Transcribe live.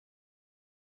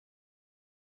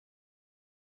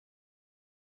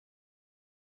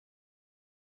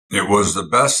It was the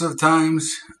best of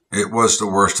times, it was the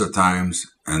worst of times,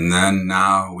 and then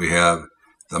now we have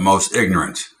the most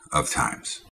ignorant of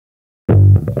times.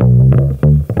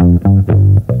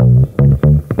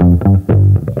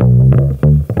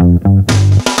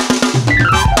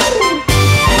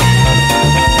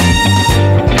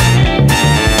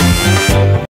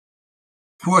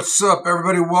 What's up,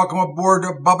 everybody? Welcome aboard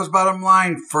to Bubba's Bottom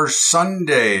Line for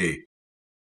Sunday,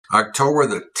 October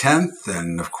the 10th.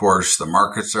 And of course, the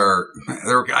markets I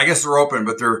guess they're open,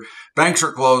 but their banks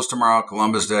are closed tomorrow,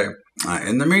 Columbus Day.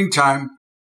 In the meantime,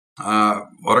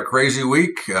 what a crazy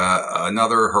week.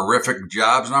 Another horrific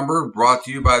jobs number brought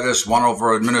to you by this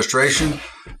wonderful administration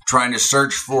trying to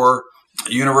search for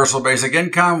universal basic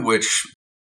income, which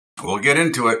we'll get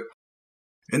into it.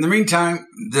 In the meantime,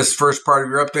 this first part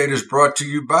of your update is brought to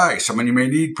you by someone you may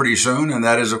need pretty soon, and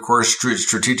that is, of course,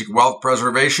 Strategic Wealth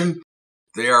Preservation.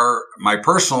 They are my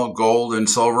personal gold and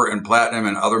silver and platinum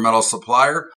and other metal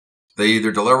supplier. They either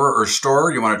deliver or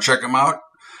store. You want to check them out?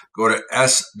 Go to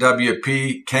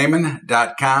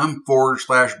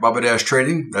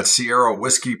swpcayman.com/Bubba-Trading. That's Sierra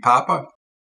Whiskey Papa,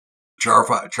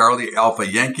 Charlie Alpha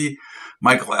Yankee,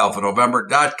 Michael Alpha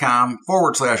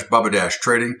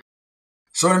November.com/Bubba-Trading.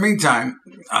 So in the meantime,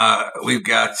 we've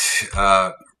got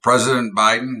President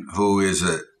Biden, who has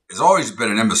always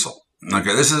been an imbecile.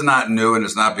 Okay, this is not new, and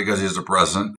it's not because he's the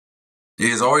president. He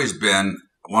has always been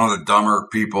one of the dumber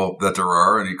people that there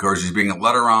are, and of course he's being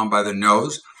led around by the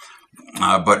nose.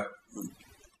 But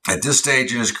at this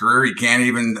stage in his career, he can't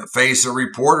even face a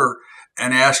reporter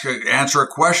and answer a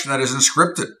question that isn't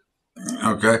scripted.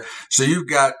 Okay, so you've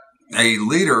got a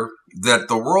leader that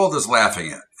the world is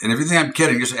laughing at. And if you think I'm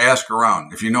kidding, just ask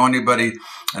around. If you know anybody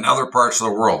in other parts of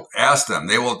the world, ask them.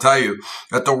 They will tell you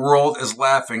that the world is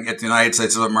laughing at the United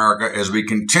States of America as we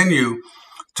continue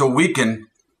to weaken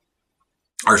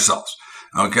ourselves.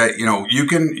 Okay, you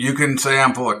can say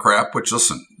I'm full of crap, which,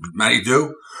 listen, many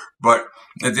do. But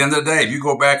at the end of the day, if you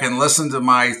go back and listen to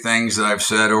my things that I've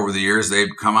said over the years,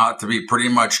 they've come out to be pretty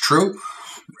much true.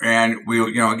 And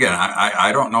again,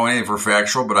 I don't know anything for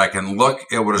factual, but I can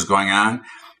look at what is going on,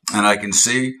 and I can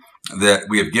see that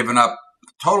we have given up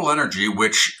total energy,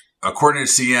 which, according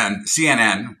to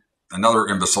CNN, another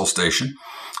imbecile station,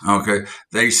 okay,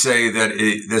 they say that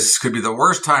this could be the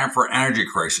worst time for an energy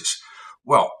crisis.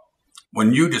 Well,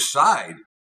 when you decide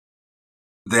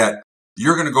that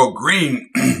you're going to go green,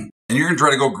 and you're going to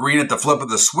try to go green at the flip of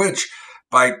the switch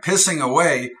by pissing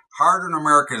away hard-earned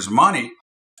Americans' money,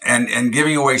 and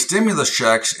giving away stimulus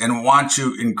checks, and want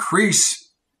to increase,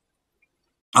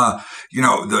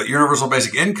 the universal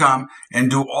basic income, and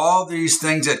do all these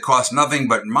things that cost nothing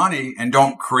but money and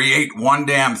don't create one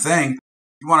damn thing.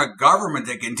 You want a government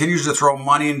that continues to throw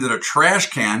money into the trash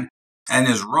can and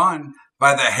is run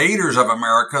by the haters of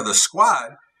America, the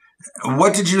squad.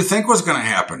 What did you think was going to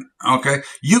happen? Okay,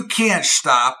 you can't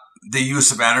stop the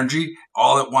use of energy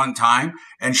all at one time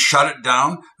and shut it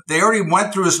down. They already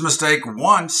went through this mistake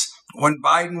once when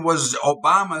Biden was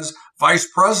Obama's vice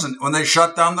president, when they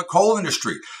shut down the coal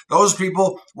industry. Those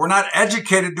people were not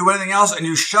educated to do anything else, and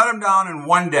you shut them down in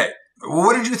one day.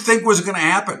 What did you think was going to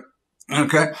happen?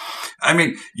 Okay, I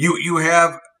mean, you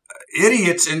have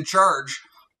idiots in charge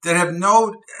that have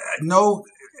no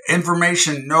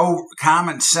information, no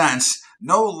common sense,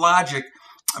 no logic,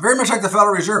 very much like the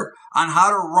Federal Reserve, on how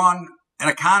to run an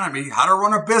economy, how to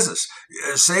run a business.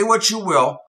 Say what you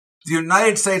will. The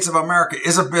United States of America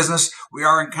is a business. We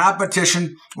are in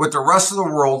competition with the rest of the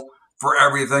world for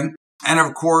everything. And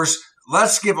of course,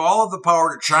 let's give all of the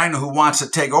power to China, who wants to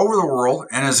take over the world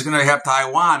and is going to have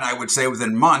Taiwan, I would say,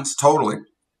 within months, totally.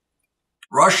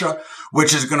 Russia,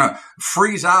 which is going to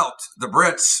freeze out the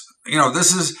Brits.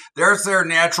 There's their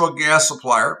natural gas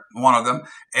supplier, one of them.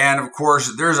 And of course,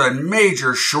 there's a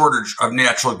major shortage of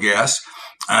natural gas.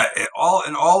 All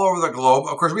over the globe.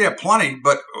 Of course, we have plenty,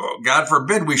 but God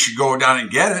forbid we should go down and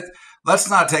get it. Let's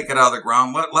not take it out of the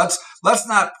ground. Let's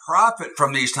not profit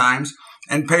from these times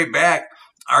and pay back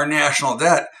our national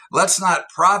debt. Let's not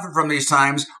profit from these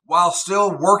times while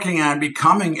still working on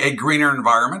becoming a greener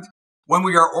environment when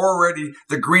we are already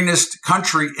the greenest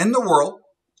country in the world.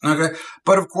 Okay,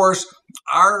 but of course,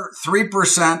 our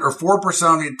 3% or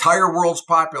 4% of the entire world's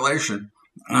population,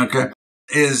 okay,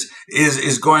 is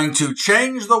going to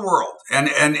change the world. And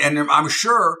I'm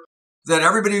sure that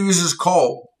everybody who uses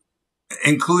coal,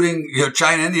 including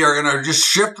China and India, are going to just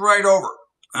shift right over.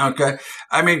 Okay.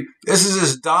 I mean, this is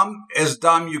as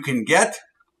dumb you can get.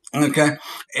 Okay.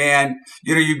 And,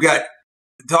 you've got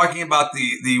talking about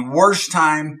the worst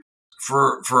time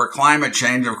for climate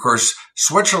change. Of course,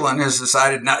 Switzerland has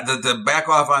decided not to back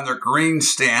off on their green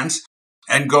stance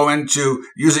and go into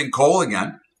using coal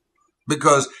again.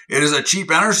 because it is a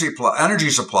cheap energy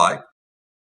supply.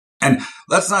 And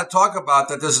let's not talk about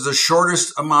that this is the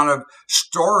shortest amount of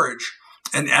storage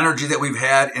and energy that we've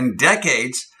had in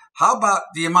decades. How about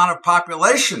the amount of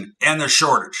population and the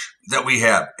shortage that we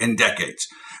have in decades?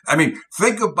 I mean,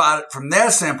 think about it from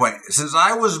that standpoint. Since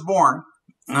I was born,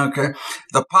 okay,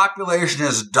 the population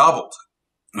has doubled.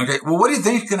 Okay, well, what do you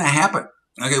think is going to happen?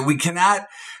 Okay,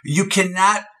 you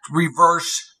cannot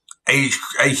reverse a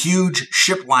huge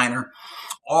ship liner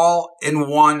all in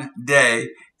one day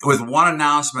with one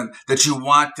announcement that you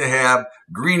want to have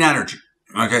green energy.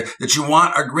 Okay, that you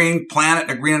want a green planet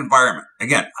and a green environment.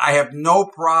 Again, I have no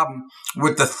problem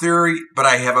with the theory, but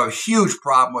I have a huge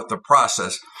problem with the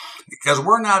process because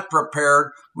we're not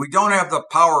prepared. We don't have the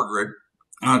power grid,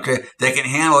 okay, that can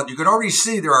handle it. You can already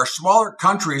see there are smaller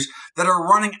countries that are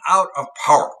running out of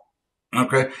power,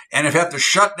 okay, and have to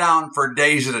shut down for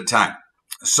days at a time.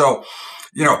 So,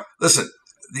 listen,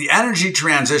 the energy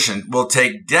transition will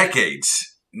take decades,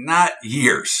 not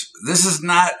years. This is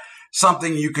not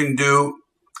something you can do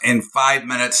in 5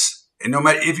 minutes. And no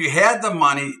matter if you had the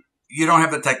money, you don't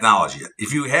have the technology yet.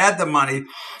 If you had the money,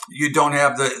 you don't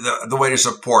have the way to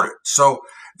support it. So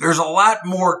there's a lot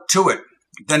more to it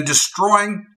than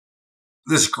destroying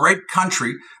this great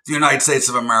country, the United States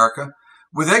of America,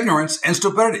 with ignorance and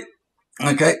stupidity.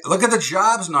 Okay, look at the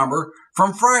jobs number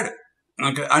from Friday.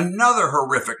 Okay, another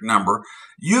horrific number.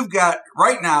 You've got,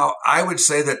 right now, I would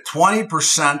say that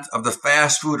 20% of the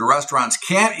fast food restaurants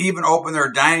can't even open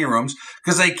their dining rooms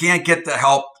because they can't get the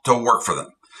help to work for them.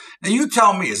 Now, you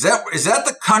tell me, is that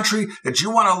the country that you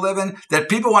want to live in, that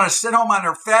people want to sit home on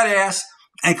their fat ass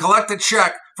and collect a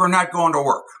check for not going to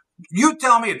work? You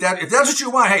tell me if that's what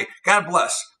you want, hey, God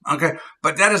bless. Okay,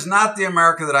 but that is not the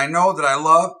America that I know, that I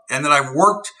love, and that I've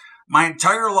worked my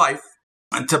entire life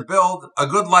and to build a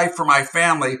good life for my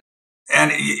family.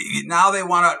 And now they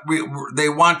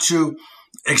want to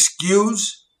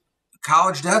excuse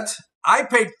college debt. I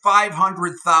paid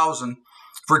 $500,000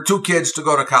 for 2 kids to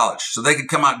go to college so they could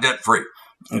come out debt free.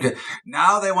 Okay.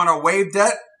 Now they want to waive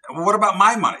debt. What about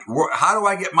my money? How do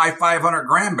I get my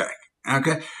 $500,000 back?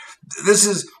 Okay. This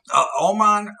is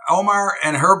Omar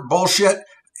and her bullshit.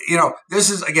 This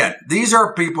is, again, these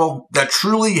are people that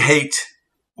truly hate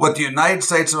what the United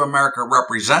States of America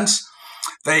represents.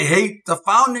 They hate the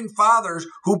founding fathers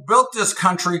who built this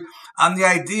country on the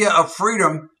idea of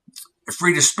freedom,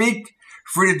 free to speak,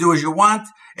 free to do as you want,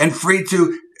 and free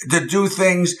to do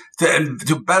things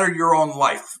to better your own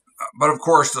life. But of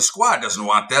course, the squad doesn't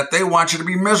want that. They want you to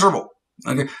be miserable.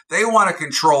 Okay, they want to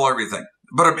control everything.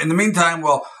 But in the meantime,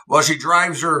 while she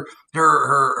drives her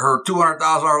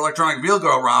 $200,000 electronic vehicle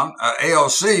around,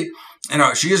 AOC,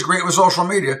 she is great with social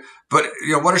media. But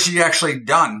what has she actually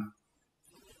done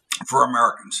for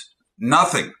Americans?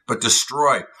 Nothing but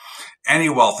destroy any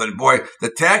wealth. And boy, the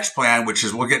tax plan, which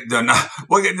is we'll get into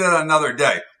that another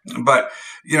day. But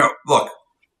look,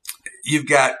 you've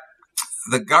got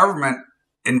the government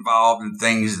involved in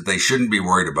things that they shouldn't be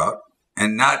worried about,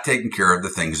 and not taking care of the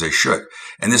things they should.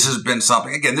 And this has been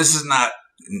something. Again, this is not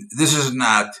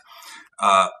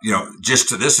just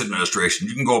to this administration.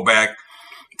 You can go back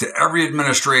to every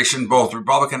administration, both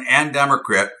Republican and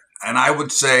Democrat, and I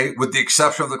would say, with the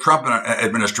exception of the Trump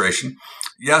administration,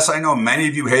 yes, I know many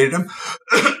of you hated him.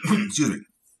 Excuse me.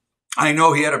 I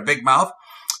know he had a big mouth,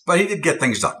 but he did get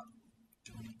things done.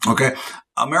 Okay,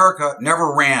 America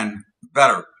never ran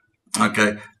better.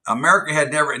 Okay, America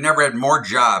had never had more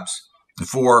jobs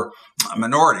for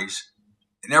minorities.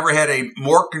 It never had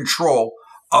more control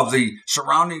of the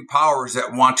surrounding powers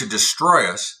that want to destroy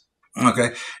us.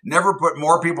 Okay, never put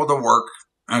more people to work.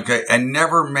 Okay, and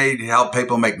never help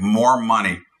people make more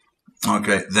money.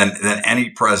 Okay, than any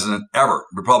president ever,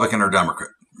 Republican or Democrat.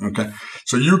 Okay,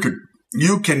 so you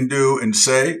can do and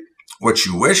say what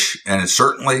you wish, and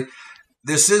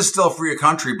this is still free a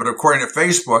country. But according to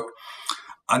Facebook,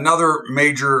 another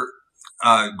major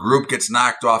group gets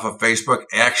knocked off of Facebook.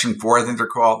 Action 4, I think they're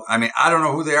called. I mean, I don't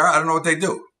know who they are. I don't know what they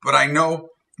do, but I know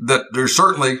that there's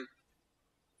certainly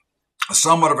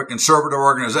somewhat of a conservative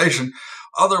organization.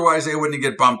 Otherwise, they wouldn't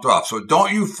get bumped off. So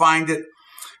don't you find it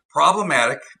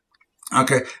problematic,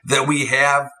 okay, that we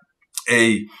have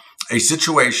a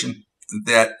situation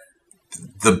that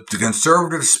the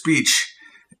conservative speech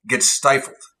gets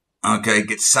stifled, okay,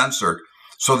 gets censored,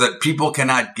 so that people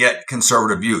cannot get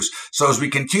conservative views. So as we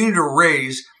continue to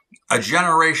raise a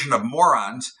generation of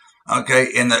morons, okay,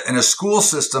 in a school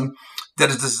system that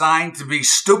is designed to be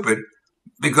stupid,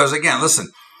 because again, listen,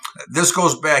 this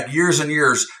goes back years and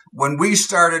years when we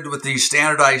started with these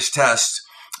standardized tests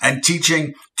and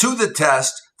teaching to the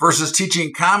test versus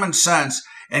teaching common sense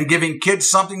and giving kids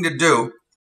something to do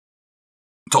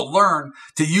to learn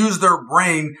to use their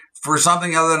brain for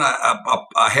something other than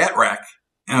a hat rack.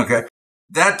 Okay.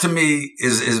 That to me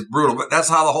is brutal, but that's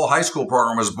how the whole high school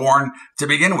program was born to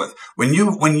begin with. When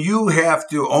you have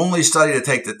to only study to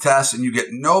take the test and you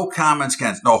get no common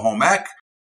sense, no home ec,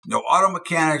 no auto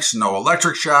mechanics, no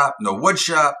electric shop, no wood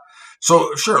shop.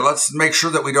 So sure, let's make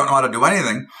sure that we don't know how to do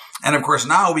anything. And of course,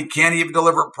 now we can't even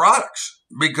deliver products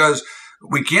because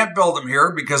we can't build them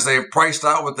here because they have priced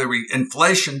out with the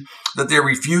inflation that they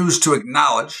refuse to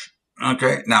acknowledge.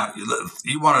 Okay. Now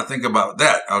you want to think about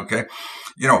that. Okay.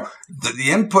 You know, the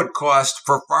input costs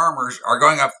for farmers are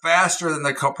going up faster than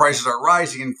the prices are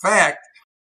rising. In fact,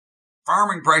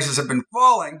 farming prices have been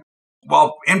falling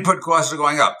while input costs are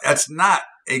going up. That's not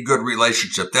a good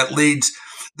relationship.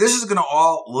 This is going to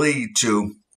all lead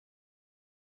to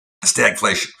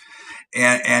stagflation.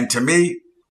 And to me,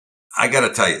 I got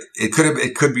to tell you,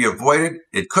 it could be avoided.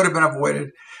 It could have been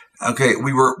avoided. Okay.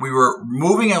 We were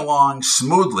moving along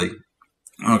smoothly.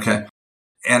 Okay.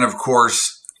 And of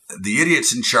course, the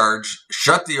idiots in charge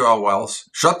shut the oil wells,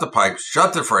 shut the pipes,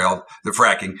 shut the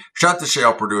fracking, shut the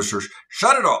shale producers,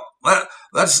 shut it all.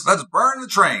 Let's burn the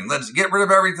train. Let's get rid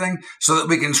of everything so that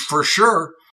we can for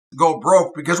sure go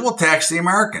broke because we'll tax the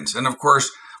Americans. And of course,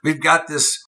 we've got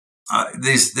this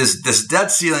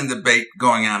debt ceiling debate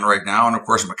going on right now. And of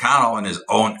course, McConnell in his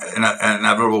own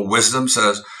inevitable wisdom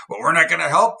says, well, we're not going to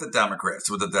help the Democrats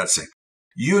with the debt ceiling.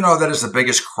 You know, that is the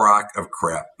biggest crock of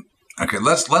crap. Okay,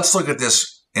 let's look at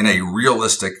this in a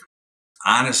realistic,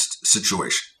 honest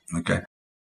situation, okay?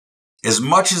 As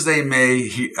much as they may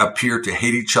appear to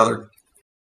hate each other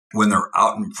when they're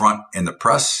out in front in the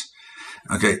press,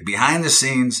 okay, behind the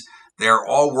scenes, they are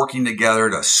all working together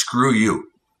to screw you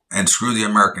and screw the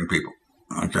American people,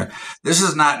 okay? This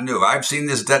is not new. I've seen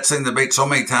this debt ceiling debate so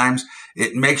many times,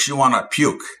 it makes you want to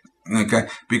puke, okay?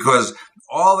 Because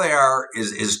all they are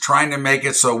is trying to make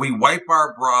it so we wipe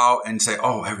our brow and say,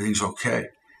 oh, everything's okay.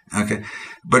 Okay.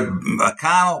 But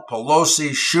McConnell,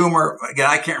 Pelosi, Schumer, again,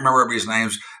 I can't remember everybody's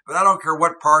names, but I don't care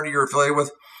what party you're affiliated with.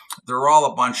 They're all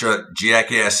a bunch of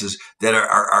jackasses that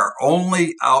are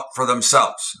only out for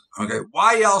themselves. Okay.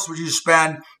 Why else would you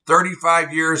spend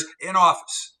 35 years in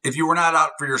office if you were not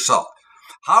out for yourself?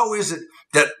 How is it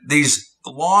that these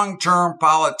long-term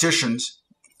politicians,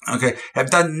 okay, have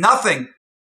done nothing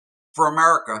for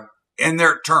America in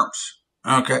their terms?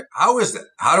 Okay, how is that?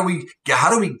 How do we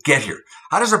get here?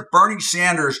 How does a Bernie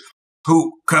Sanders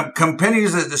who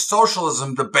continues the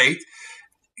socialism debate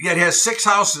yet has 6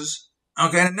 houses,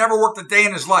 okay, and never worked a day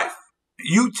in his life?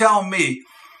 You tell me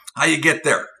how you get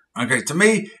there. Okay, to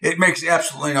me, it makes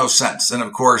absolutely no sense. And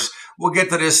of course, we'll get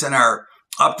to this in our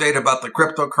update about the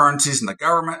cryptocurrencies and the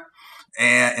government,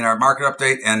 and in our market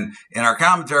update, and in our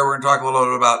commentary, we're going to talk a little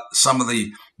bit about some of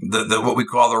the what we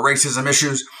call the racism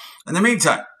issues. In the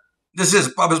meantime, this is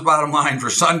Bubba's Bottom Line for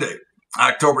Sunday,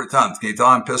 October 10th. Can you tell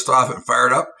I'm pissed off and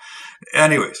fired up?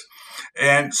 Anyways,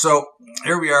 and so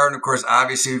here we are. And of course,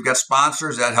 obviously, we've got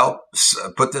sponsors that help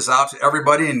put this out to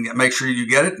everybody and make sure you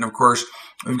get it. And of course,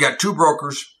 we've got 2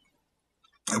 brokers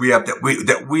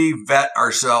that we vet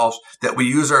ourselves, that we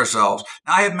use ourselves.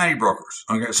 Now, I have many brokers.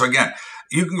 Okay, so again,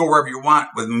 you can go wherever you want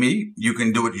with me. You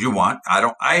can do what you want.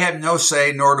 I have no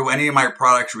say, nor do any of my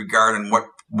products regarding what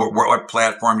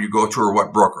platform you go to or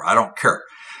what broker. I don't care.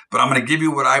 But I'm going to give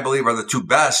you what I believe are the 2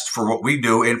 best for what we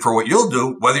do and for what you'll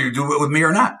do, whether you do it with me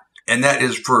or not. And that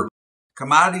is for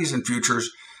commodities and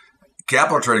futures,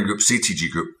 Capital Trading Group, CTG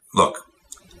Group. Look,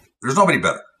 there's nobody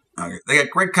better. Okay. They got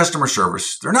great customer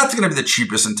service. They're not going to be the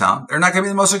cheapest in town. They're not going to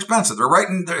be the most expensive. They're right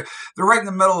in the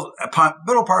middle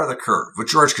part of the curve with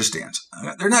George Costanza.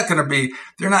 They're not going to be.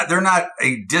 They're not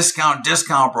a discount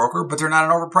broker, but they're not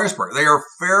an overpriced broker. They are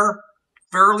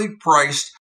fairly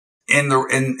priced in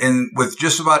with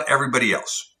just about everybody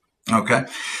else. Okay.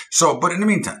 So, but in the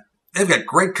meantime, they've got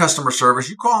great customer service.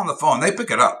 You call on the phone, they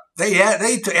pick it up. They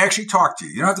actually talk to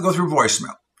you. You don't have to go through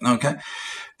voicemail. Okay.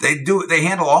 They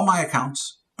handle all my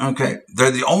accounts. Okay.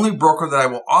 They're the only broker that I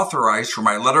will authorize for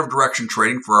my letter of direction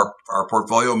trading for our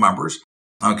portfolio members.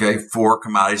 Okay. For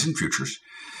commodities and futures.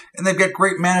 And they've got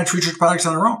great managed futures products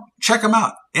on their own. Check them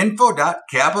out.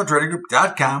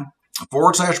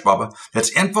 info.capitaltradinggroup.com/Bubba.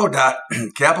 That's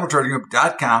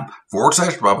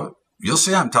info.capitaltradinggroup.com/Bubba. You'll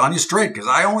see I'm telling you straight because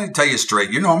I only tell you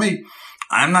straight. You know me.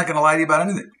 I'm not going to lie to you about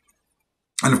anything.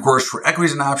 And of course, for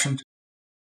equities and options,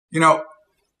 I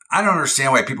don't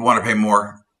understand why people want to pay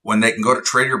more when they can go to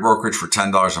Trader Brokerage for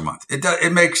 $10 a month.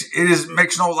 It makes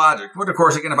no logic. But of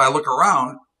course, again, if I look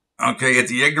around, okay, at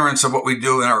the ignorance of what we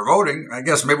do in our voting, I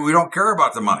guess maybe we don't care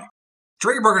about the money.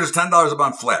 Trader Brokerage is $10 a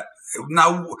month flat.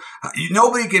 Now,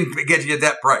 nobody can get you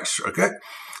that price, okay?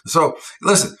 So,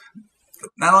 listen,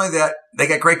 Not only that, they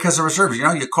got great customer service. You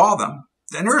know, you call them,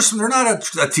 and they're not a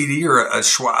TD or a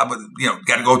Schwab, you know,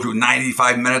 got to go through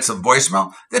 95 minutes of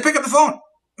voicemail. They pick up the phone.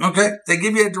 Okay. They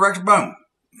give you a direct boom.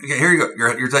 Okay. Here you go.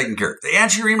 You're taken care of. They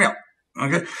answer your email.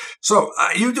 Okay. So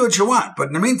you do what you want. But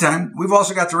in the meantime, we've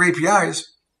also got their APIs,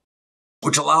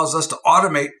 which allows us to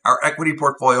automate our equity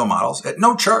portfolio models at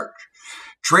no charge.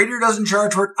 Trader doesn't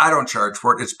charge for it. I don't charge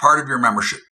for it. It's part of your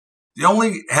membership. The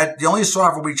only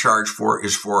software we charge for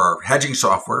is for our hedging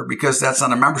software, because that's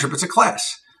not a membership. It's a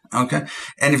class. Okay.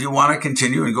 And if you want to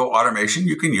continue and go automation,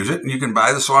 you can use it, and you can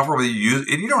buy the software whether you use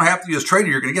it. You don't have to use Trader.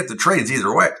 You're going to get the trades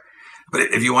either way. But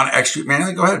if you want to execute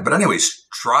manually, go ahead. But anyways,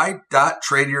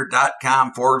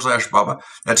 try.tradier.com/Bubba.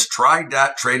 That's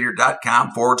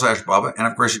try.tradier.com/Bubba. And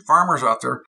of course, you farmers out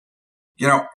there, you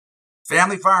know,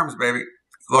 family farms, baby.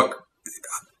 Look,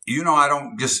 you know, I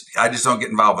just don't get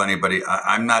involved with anybody.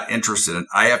 I'm not interested in.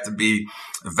 I have to be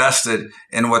vested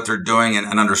in what they're doing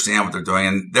and understand what they're doing.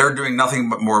 And they're doing nothing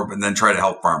but more than try to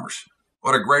help farmers.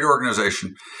 What a great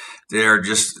organization. They're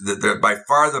by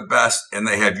far the best, and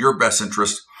they have your best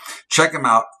interest. Check them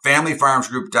out,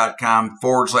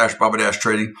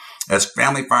 familyfarmsgroup.com/Bubba-trading. That's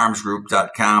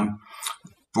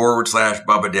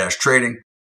familyfarmsgroup.com/Bubba-trading.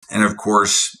 And of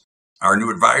course, our new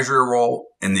advisory role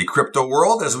in the crypto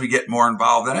world as we get more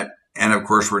involved in it. And of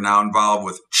course, we're now involved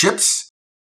with chips.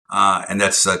 And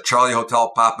that's Charlie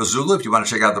Hotel Papa Zulu. If you want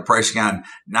to check out the pricing on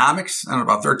Nomics,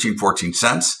 about 13, 14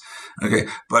 cents. Okay.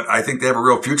 But I think they have a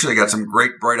real future. They got some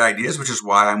great, bright ideas, which is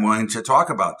why I'm willing to talk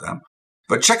about them.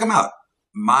 But check them out.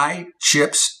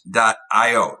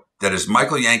 mychips.io. That is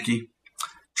Michael Yankee,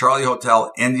 Charlie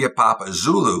Hotel, India Papa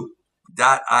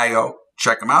Zulu.io.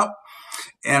 Check them out.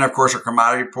 And of course, our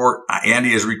commodity report.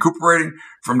 Andy is recuperating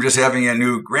from just having a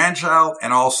new grandchild,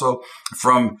 and also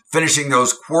from finishing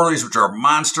those quarterlies, which are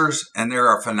monsters, and they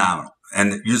are phenomenal.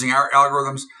 And using our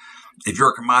algorithms, if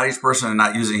you're a commodities person and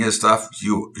not using his stuff,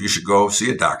 you should go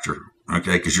see a doctor,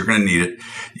 okay? Because you're going to need it.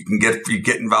 You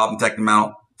get involved in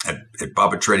Technomental at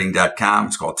BUBBATrading.com.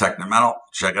 It's called Technomental.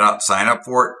 Check it out. Sign up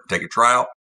for it. Take a trial.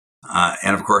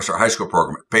 And of course, our high school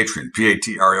program at Patreon,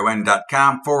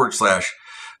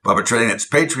 patreon.com/Bubba Trading. That's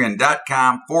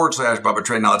patreon.com/Bubba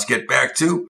Trading. Now let's get back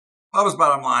to Bubba's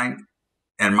Bottom Line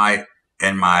and my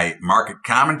market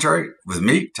commentary with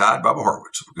me, Todd Bubba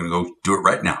Horowitz. We're going to go do it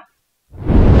right now.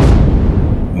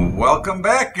 Welcome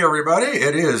back, everybody.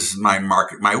 It is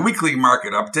my weekly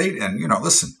market update. And, you know,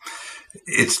 listen,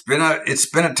 it's been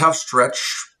a tough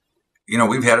stretch. You know,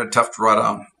 we've had a tough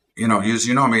drawdown. You know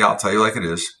me, I'll tell you like it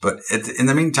is. But in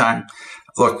the meantime,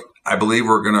 look, I believe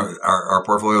our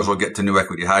portfolios will get to new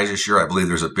equity highs this year. I believe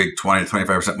there's a big 20 to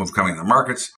 25% move coming in the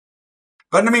markets.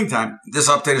 But in the meantime, this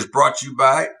update is brought to you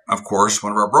by, of course,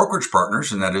 one of our brokerage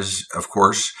partners, and that is, of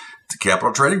course, the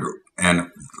Capital Trading Group.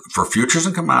 And for futures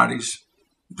and commodities,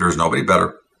 there's nobody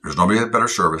better. There's nobody with better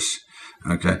service.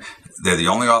 Okay. They're the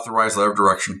only authorized letter of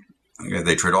direction. Okay.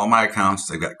 They trade all my accounts.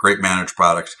 They've got great managed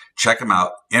products. Check them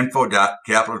out.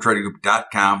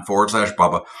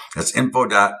 info.capitaltradinggroup.com/Bubba. That's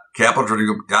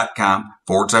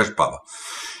info.capitaltradinggroup.com/Bubba.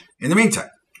 In the meantime,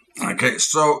 okay,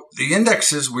 so the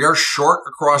indexes, we are short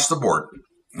across the board.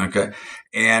 Okay.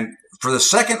 And for the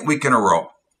second week in a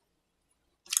row,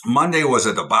 Monday was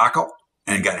a debacle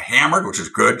and got hammered, which is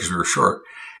good because we were short.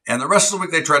 And the rest of the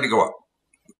week, they tried to go up.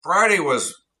 Friday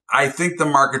was, I think the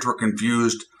markets were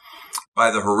confused by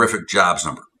the horrific jobs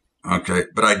number. Okay.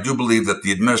 But I do believe that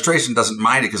the administration doesn't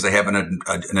mind it because they have an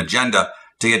agenda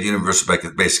to get the universal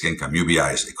basic income, UBI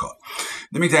as they call it.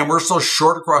 In the meantime, we're still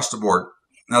short across the board.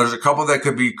 Now, there's a couple that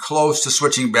could be close to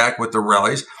switching back with the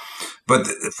rallies, but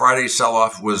the Friday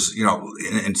sell-off was, you know,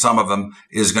 in some of them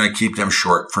is going to keep them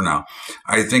short for now.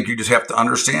 I think you just have to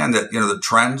understand that, you know, the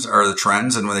trends are the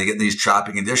trends, and when they get these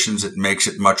choppy conditions, it makes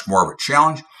it much more of a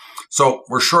challenge. So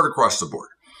we're short across the board.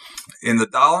 In the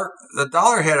dollar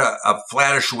had a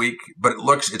flattish week, but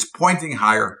it's pointing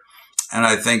higher. And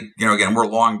I think, you know, again, we're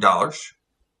long dollars.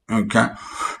 Okay.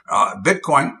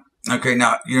 Bitcoin. Okay.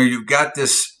 Now, you know, you've got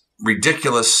this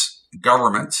ridiculous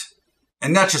government,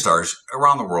 and not just ours,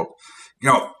 around the world. You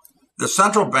know, the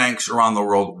central banks around the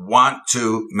world want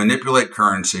to manipulate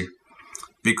currency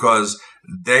because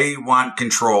they want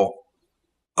control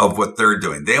of what they're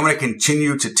doing. They want to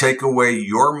continue to take away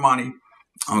your money,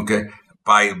 okay,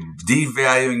 by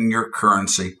devaluing your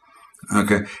currency,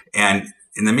 okay? And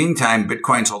in the meantime,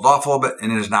 Bitcoin's held off a little bit,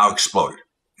 and it has now exploded,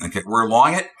 okay? We're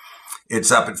long it. It's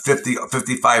up at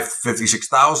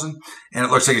 56,000, and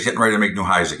it looks like it's getting ready to make new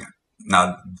highs again.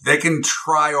 Now, they can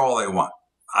try all they want.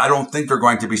 I don't think they're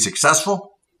going to be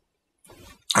successful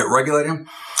at regulating them.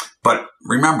 But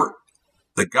remember,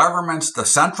 the governments, the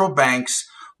central banks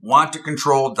want to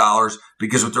control dollars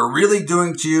because what they're really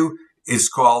doing to you is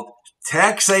called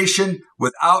taxation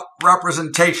without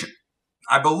representation.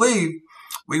 I believe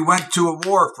we went to a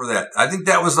war for that. I think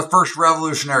that was the first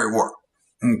Revolutionary War.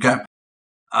 Okay.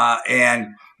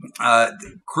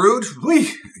 Crude,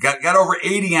 we got over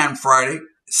 80 on Friday,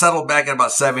 settled back at about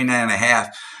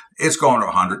 79.5. It's going to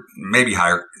 100, maybe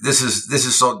higher. This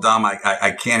is so dumb.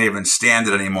 I can't even stand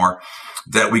it anymore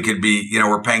that we could be,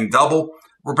 we're paying double.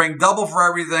 We're paying double for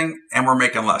everything and we're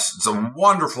making less. It's a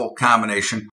wonderful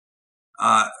combination.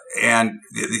 And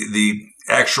the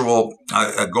actual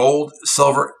gold,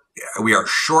 silver, we are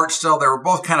short still. They were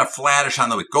both kind of flattish on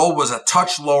the week. Gold was a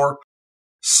touch lower.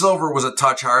 Silver was a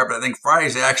touch higher, but I think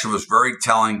Friday's action was very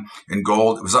telling in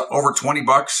gold. It was up over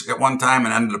 $20 at one time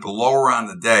and ended up lower on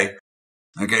the day.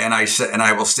 Okay, and I said, and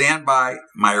I will stand by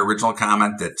my original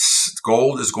comment that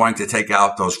gold is going to take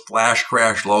out those flash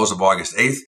crash lows of August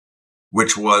 8th,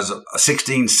 which was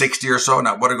 1660 or so.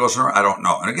 Now, what it goes from there, I don't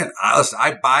know. And again,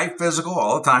 I buy physical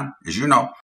all the time, as you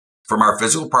know, from our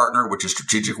physical partner, which is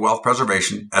Strategic Wealth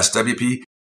Preservation,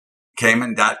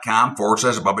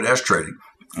 swpcayman.com/BUBBA'S trading.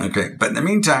 Okay, but in the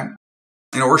meantime,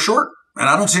 we're short, and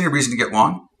I don't see any reason to get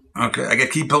long. Okay, I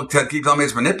keep telling me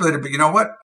it's manipulated, but you know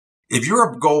what? If you're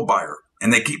a gold buyer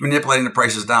and they keep manipulating the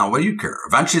prices down, what do you care?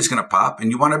 Eventually, it's going to pop,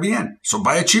 and you want to be in, so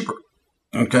buy it cheaper.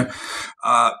 Okay,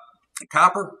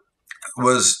 copper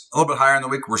was a little bit higher in the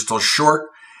week. We're still short.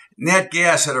 Nat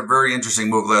gas had a very interesting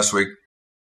move last week.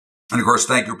 And of course,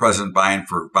 thank you, President Biden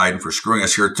for screwing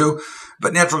us here too.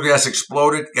 But natural gas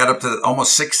exploded, got up to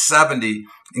almost 670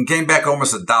 and came back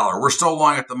almost $1. We're still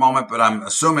long at the moment, but I'm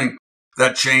assuming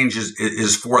that change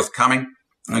is forthcoming.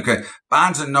 Okay.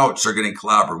 Bonds and notes are getting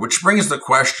clobbered, which brings the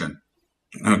question,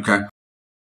 okay,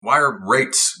 why are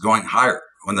rates going higher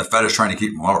when the Fed is trying to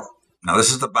keep them lower? Now,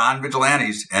 this is the bond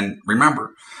vigilantes. And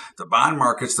remember, the bond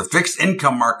markets, the fixed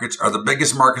income markets are the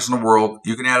biggest markets in the world.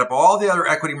 You can add up all the other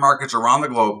equity markets around the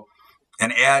globe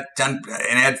and add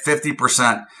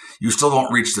 50%. You still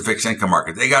don't reach the fixed income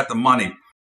market. They got the money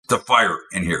to fire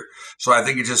in here. So I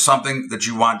think it's just something that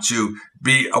you want to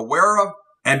be aware of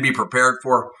and be prepared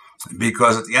for,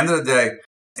 because at the end of the day,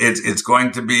 it's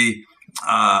going to be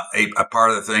a part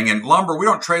of the thing. And lumber, we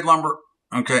don't trade lumber,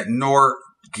 okay, nor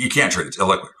you can't trade it. It's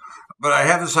illiquid. But I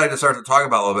have decided to start to talk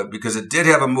about it a little bit because it did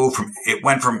have a move it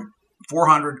went from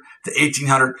 400 to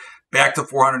 1800 back to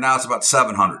 400. Now it's about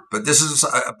 700. But this is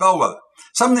a bellwether,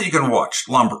 something that you can watch,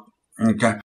 lumber.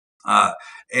 Okay.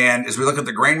 And as we look at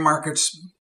the grain markets,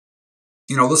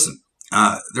 listen,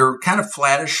 they're kind of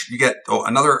flattish. You get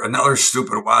another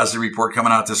stupid WASDE report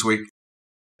coming out this week.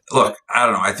 Look, I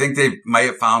don't know. I think they may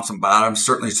have found some bottoms.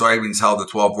 Certainly soybeans held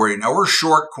at 1240. Now we're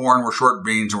short corn, we're short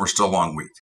beans, and we're still long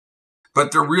wheat.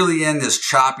 But they're really in this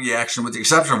choppy action, with the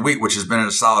exception of wheat, which has been in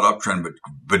a solid uptrend.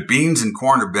 But beans and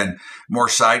corn have been more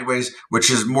sideways,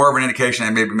 which is more of an indication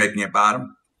they may be making a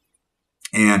bottom.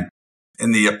 And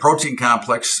in the protein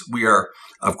complex, we are,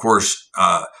 of course,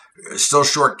 still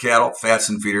short cattle, fats,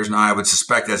 and feeders. Now, I would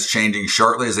suspect that's changing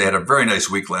shortly, as they had a very nice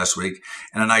week last week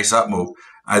and a nice up move.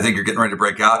 I think you're getting ready to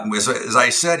break out. And as I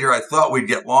said here, I thought we'd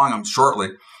get long them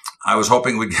shortly. I was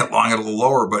hoping we'd get long at a little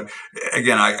lower, but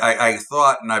again, I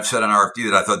thought, and I've said on RFD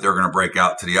that I thought they were going to break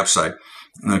out to the upside.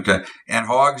 Okay. And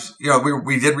hogs,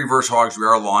 we did reverse hogs. We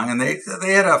are long, and they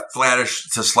had a flattish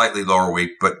to slightly lower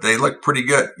week, but they look pretty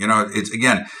good.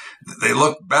 They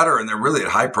look better, and they're really at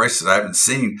high prices I haven't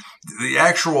seen. The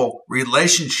actual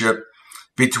relationship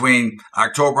between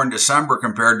October and December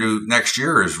compared to next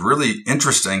year is really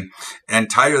interesting and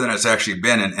tighter than it's actually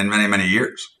been in many, many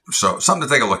years. So something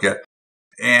to take a look at.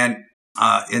 And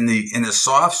in the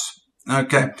softs,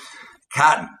 okay,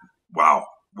 cotton, wow,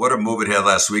 what a move it had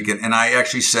last week. And I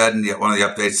actually said in one of the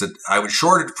updates that I would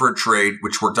short it for a trade,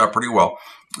 which worked out pretty well.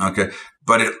 Okay,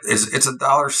 but it's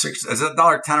 $1.06, it's $1.10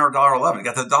 or $1.11. It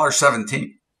got to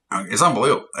 $1.17. It's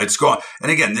unbelievable. It's gone.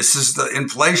 And again, this is the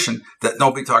inflation that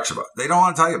nobody talks about. They don't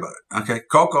want to tell you about it. Okay,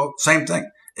 cocoa, same thing,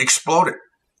 exploded.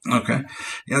 Okay,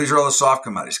 these are all the soft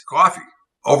commodities. Coffee,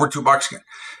 over $2 again.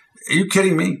 Are you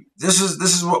kidding me? This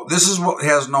is what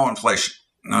has no inflation.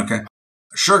 Okay,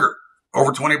 sugar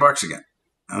over $20 again.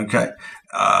 Okay,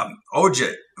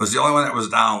 OJ was the only one that was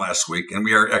down last week, and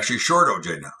we are actually short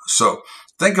OJ now. So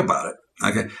think about it.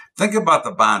 Okay, think about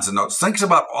the bonds and notes. Think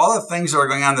about all the things that are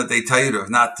going on that they tell you to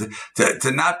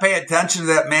not pay attention to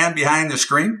that man behind the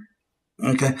screen.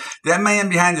 Okay, that man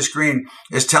behind the screen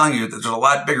is telling you that there's a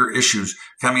lot bigger issues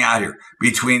coming out here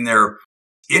between their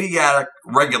idiotic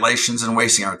regulations and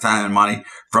wasting our time and money,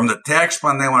 from the tax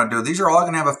plan they want to do. These are all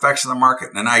going to have effects in the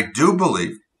market. And I do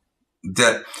believe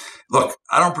that, look,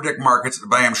 I don't predict markets,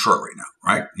 but I am short right now,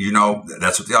 right?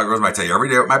 That's what the algorithm I tell you every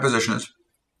day what my position is.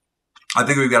 I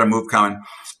think we've got a move coming.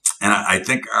 And I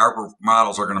think our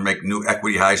models are going to make new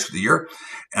equity highs for the year.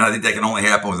 And I think that can only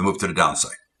happen with a move to the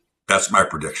downside. That's my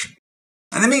prediction.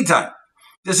 In the meantime,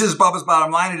 this is Bubba's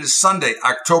Bottom Line. It is Sunday,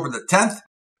 October the 10th.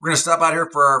 We're going to stop out here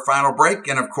for our final break.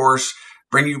 And, of course,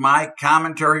 bring you my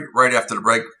commentary right after the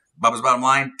break. Bubba's Bottom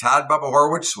Line, Todd Bubba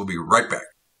Horowitz. We'll be right back.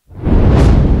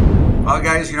 Well,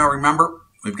 guys, remember,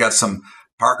 we've got some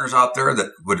partners out there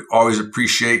that would always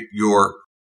appreciate your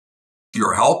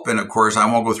help. And of course,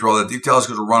 I won't go through all the details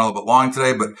because we'll run a little bit long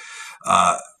today, but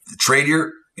the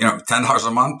Tradier, $10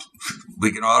 a month,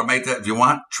 we can automate that if you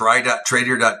want.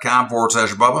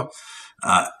 Try.tradier.com/Bubba.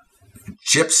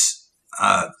 Chips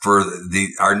for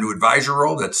our new advisor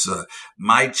role. That's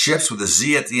my chips with a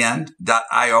Z at the end,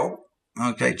 .io.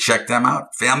 Okay, check them out.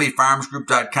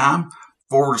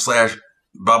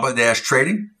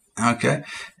 FamilyFarmsGroup.com/Bubba-Trading. Okay.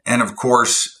 And of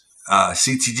course,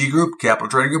 CTG Group, Capital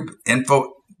Trading Group,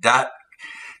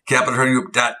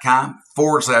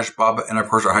 info.capitaltradinggroup.com/Bubba. And of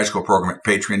course, our high school program at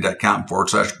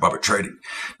patreon.com/Bubba Trading.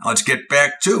 Now let's get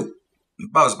back to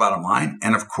Bubba's Bottom Line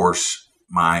and of course,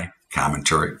 my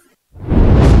commentary.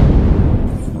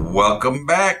 Welcome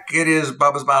back. It is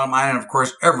Bubba's Bottom Line. And of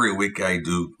course, every week I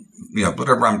do,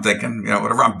 whatever I'm thinking,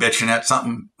 whatever I'm bitching at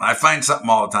something, I find something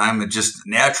all the time. It's just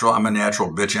natural. I'm a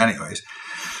natural bitch anyways.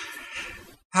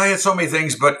 I had so many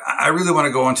things, but I really want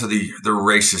to go into the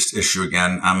racist issue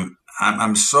again.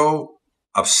 I'm so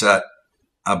upset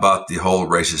about the whole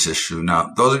racist issue.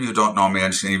 Now, those of you who don't know me,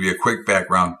 I'm just going to give you a quick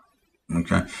background.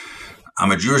 Okay.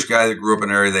 I'm a Jewish guy that grew up in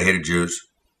an area that hated Jews.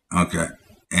 Okay.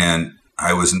 And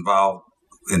I was involved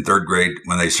in third grade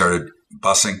when they started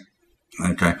busing.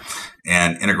 Okay.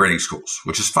 And integrating schools,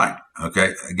 which is fine.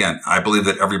 Okay. Again, I believe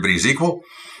that everybody's equal.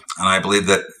 And I believe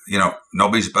that,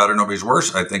 nobody's better, nobody's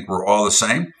worse. I think we're all the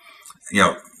same.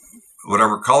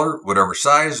 Whatever color, whatever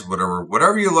size,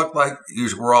 whatever you look like, we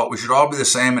should all be the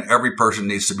same, and every person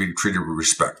needs to be treated with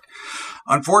respect.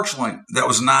 Unfortunately, that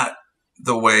was not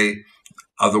the way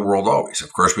of the world always.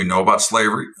 Of course, we know about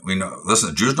slavery.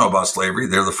 The Jews know about slavery.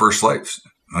 They're the first slaves,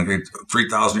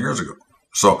 3,000 years ago.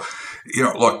 So,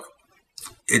 look,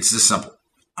 it's this simple.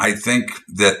 I think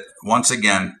that once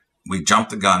again, we jumped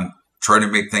the gun, trying to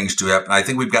make things too happen. I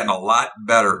think we've gotten a lot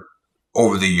better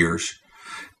over the years.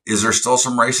 Is there still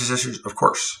some racist issues? Of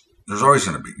course. There's always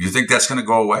going to be. You think that's going to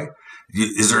go away?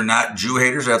 Is there not Jew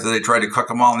haters after they try to cook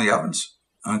them all in the ovens?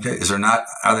 Okay. Are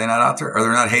they not out there? Are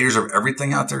there not haters of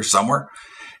everything out there somewhere?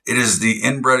 It is the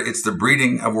inbred, it's the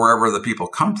breeding of wherever the people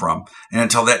come from. And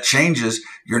until that changes,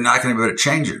 you're not going to be able to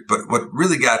change it. But what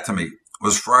really got to me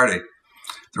was Friday,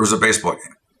 there was a baseball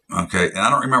game. Okay. And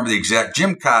I don't remember the exact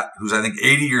Jim Cott, who's I think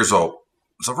 80 years old.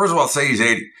 So first of all, say he's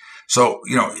 80. So,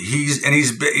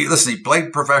 he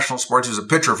played professional sports. He was a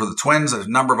pitcher for the Twins, a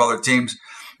number of other teams.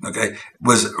 Okay.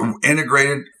 Was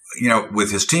integrated,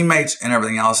 with his teammates and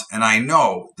everything else. And I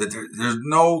know that there's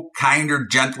no kinder,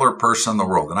 gentler person in the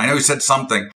world. And I know he said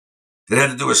something that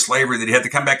had to do with slavery that he had to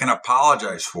come back and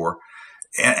apologize for.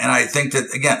 And I think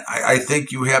that, again, I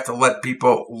think you have to let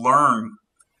people learn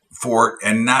for it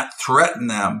and not threaten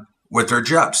them with their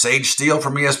job. Sage Steele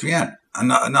from ESPN,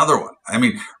 another one.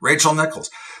 Rachel Nichols.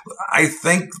 I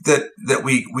think that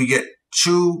we get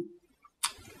too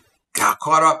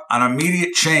caught up on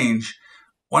immediate change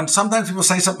when sometimes people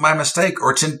say something by mistake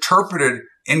or it's interpreted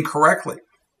incorrectly.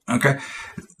 Okay.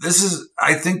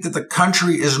 I think that the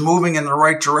country is moving in the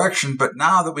right direction, but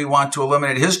now that we want to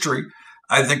eliminate history,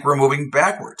 I think we're moving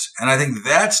backwards. And I think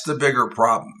that's the bigger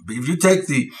problem. If you take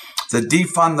the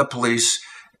defund the police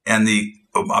and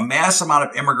a mass amount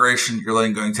of immigration you're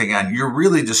letting going to take on, you're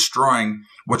really destroying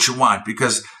what you want,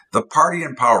 because the party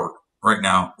in power right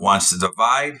now wants to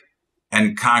divide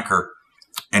and conquer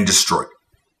and destroy.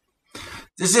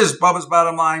 This is Bubba's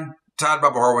Bottom Line. Todd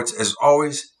Bubba Horowitz. As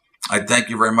always, I thank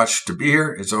you very much to be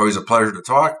here. It's always a pleasure to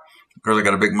talk. Of course, I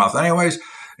got a big mouth anyways.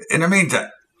 In the meantime,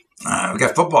 we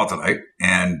got football tonight,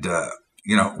 and,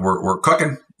 we're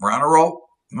cooking. We're on a roll.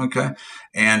 Okay.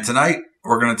 And tonight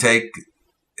we're going to take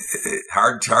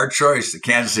hard choice, the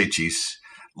Kansas City Chiefs,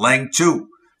 laying 2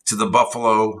 to the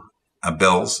Buffalo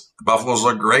Bills. The Buffaloes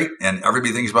look great, and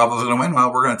everybody thinks Buffalo's going to win.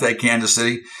 Well, we're going to take Kansas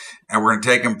City, and we're going to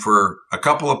take them for a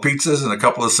couple of pizzas and a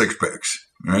couple of six-packs.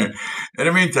 All right. In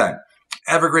the meantime,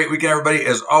 have a great weekend, everybody.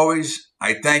 As always,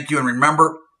 I thank you, and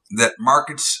remember that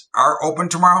markets are open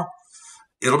tomorrow.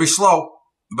 It'll be slow,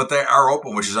 but they are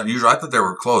open, which is unusual. I thought they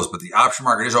were closed, but the option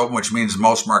market is open, which means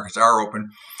most markets are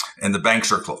open, and the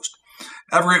banks are closed.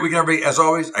 Have a great weekend, everybody. As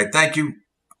always, I thank you.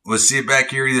 We'll see you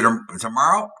back here either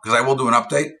tomorrow, because I will do an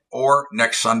update, or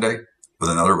next Sunday with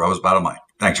another Bubba's Bottom Line.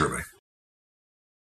 Thanks, everybody.